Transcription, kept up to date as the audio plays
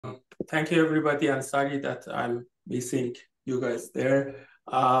Thank you, everybody. I'm sorry that I'm missing you guys there.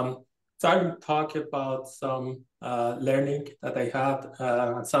 So I will talk about some learning that I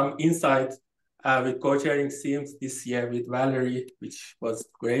had, some insight with co-chairing SIEMs this year with Valerie, which was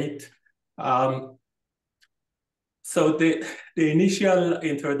great. So the initial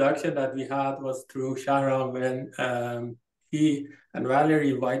introduction that we had was through Shahram when he and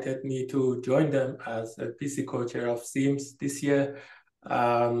Valerie invited me to join them as a PC co-chair of SIEMs this year.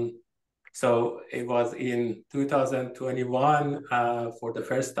 So it was in 2021 for the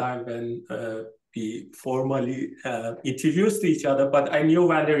first time when we formally introduced each other, but I knew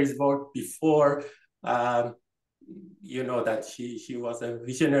Valerie's work before. You know that she was a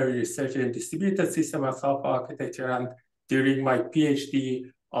visionary researcher in distributed system and software architecture, and during my PhD,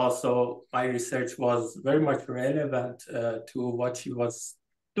 also my research was very much relevant to what she was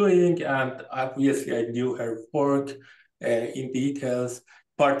doing, and obviously I knew her work in details.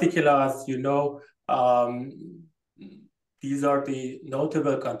 Particular, as you know, these are the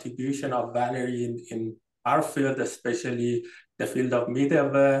notable contribution of Valerie in our field, especially the field of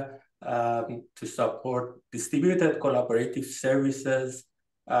middleware, to support distributed collaborative services,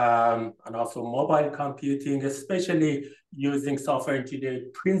 and also mobile computing, especially using software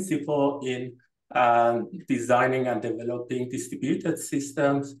engineering principle in designing and developing distributed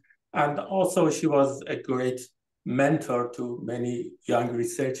systems. And also she was a great mentor to many young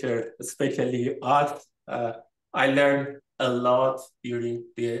researchers, especially us. I learned a lot during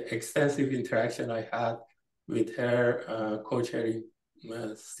the extensive interaction I had with her co-chairing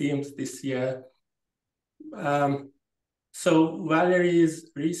SIEMs this year. So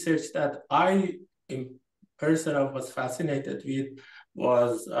Valerie's research that I in person was fascinated with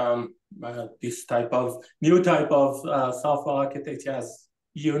was this new type of software architecture, as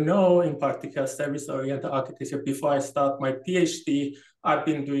you know, in particular service-oriented architecture. Before I start my PhD, I've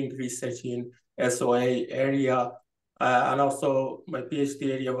been doing research in SOA area, and also my PhD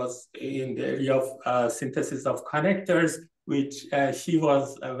area was in the area of synthesis of connectors, which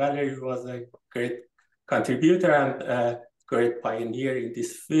Valerie was a great contributor and great pioneer in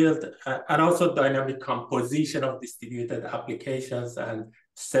this field, and also dynamic composition of distributed applications and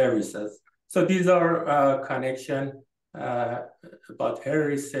services. So these are connection about her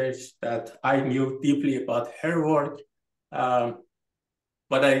research that I knew deeply about her work,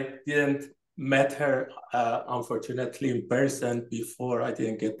 but I didn't met her, unfortunately, in person before. I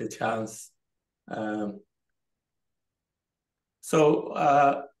didn't get the chance. So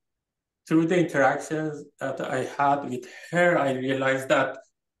through the interactions that I had with her, I realized that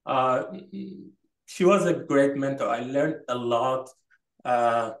she was a great mentor. I learned a lot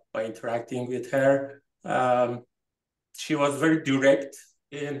by interacting with her. She was very direct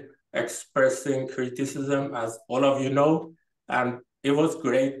in expressing criticism, as all of you know, and it was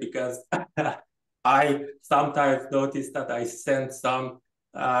great because I sometimes noticed that I sent some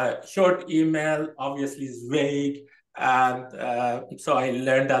short email, obviously it's vague, and so I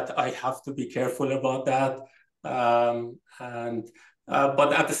learned that I have to be careful about that.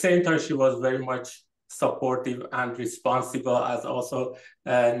 But at the same time, she was very much supportive and responsible, as also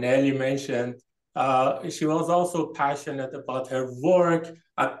Nelly mentioned. She was also passionate about her work.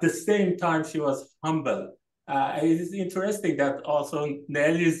 At the same time, she was humble. It is interesting that also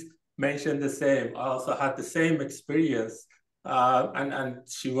Nelly's mentioned the same. I also had the same experience, and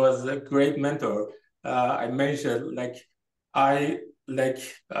she was a great mentor. I mentioned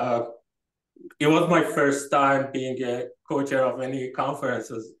it was my first time being a co-chair of any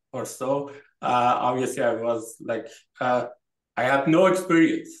conferences or so. Obviously, I was I had no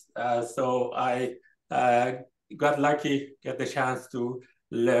experience, so I got lucky, get the chance to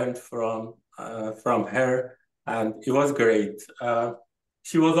learn from her, and it was great.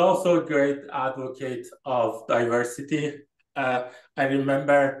 She was also a great advocate of diversity. I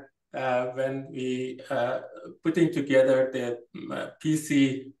remember when we putting together the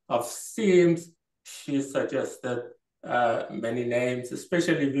PC of SIEMs, she suggested many names,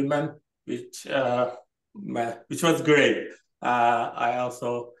 especially women, which was great. I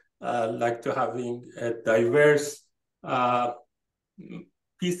also like to having a diverse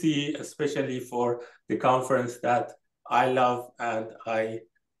PC, especially for the conference that I love and I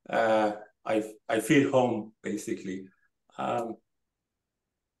feel home, basically.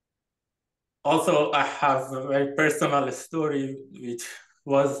 Also, I have a very personal story which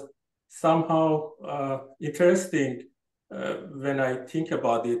was somehow interesting when I think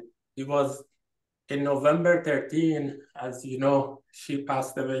about it. It was in November 13, as you know, she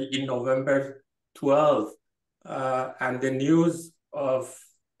passed away in November 12, and the news of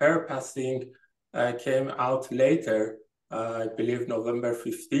her passing came out later. I believe November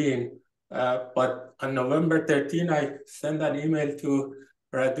 15. But on November 13, I sent an email to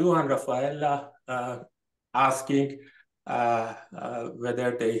Radu and Rafaela asking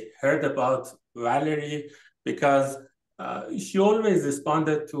whether they heard about Valerie, because she always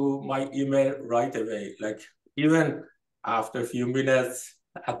responded to my email right away, like even after a few minutes,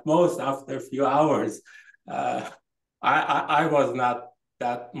 at most after a few hours. I was not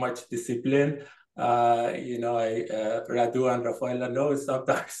that much disciplined. Radu and Rafaela know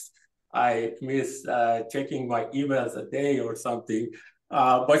sometimes I miss checking my emails a day or something.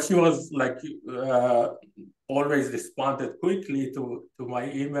 But she was like always responded quickly to my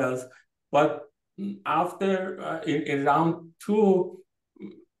emails. But after in round two,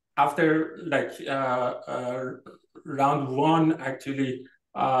 after like round one, actually,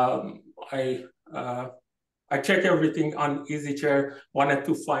 I I checked everything on EasyChair, wanted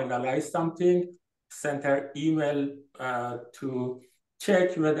to finalize something, sent her email to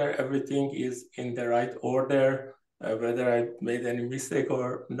check whether everything is in the right order, whether I made any mistake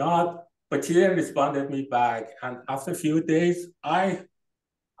or not. But she didn't responded me back. And after a few days, I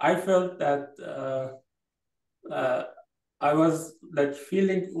felt that I was like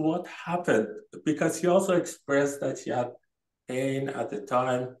feeling what happened, because she also expressed that she had pain at the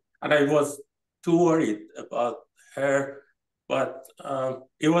time, and I was too worried about her. But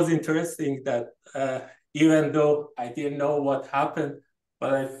it was interesting that even though I didn't know what happened,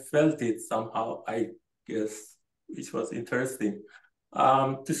 but I felt it somehow, I guess, which was interesting.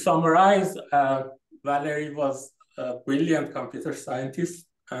 To summarize, Valerie was a brilliant computer scientist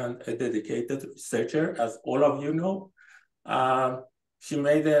and a dedicated researcher, as all of you know. She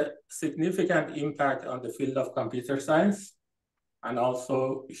made a significant impact on the field of computer science. And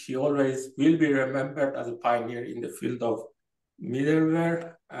also, she always will be remembered as a pioneer in the field of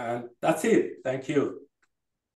middleware. And that's it. Thank you.